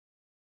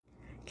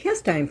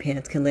Cast iron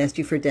pans can last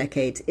you for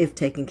decades if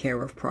taken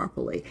care of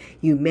properly.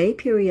 You may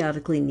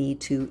periodically need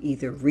to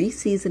either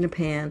re-season a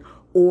pan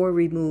or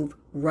remove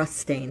rust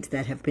stains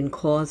that have been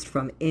caused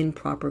from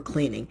improper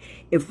cleaning.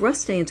 If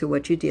rust stains are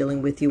what you're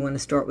dealing with, you want to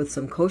start with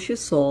some kosher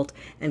salt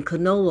and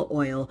canola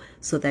oil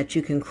so that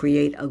you can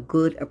create a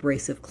good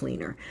abrasive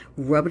cleaner.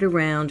 Rub it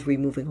around,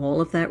 removing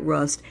all of that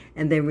rust,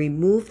 and then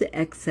remove the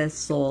excess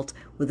salt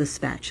with a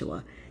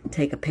spatula.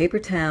 Take a paper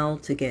towel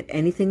to get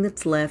anything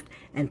that's left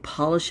and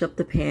polish up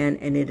the pan,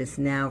 and it is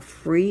now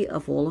free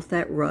of all of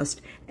that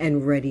rust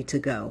and ready to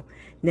go.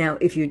 Now,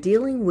 if you're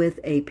dealing with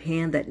a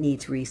pan that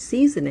needs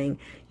reseasoning,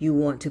 you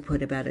want to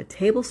put about a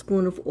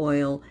tablespoon of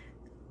oil,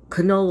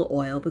 canola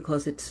oil,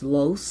 because it's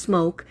low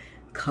smoke.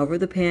 Cover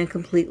the pan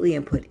completely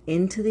and put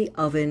into the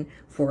oven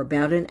for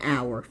about an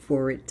hour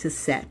for it to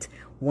set.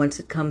 Once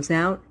it comes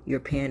out,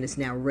 your pan is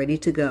now ready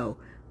to go.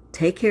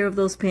 Take care of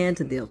those pans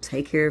and they'll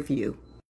take care of you.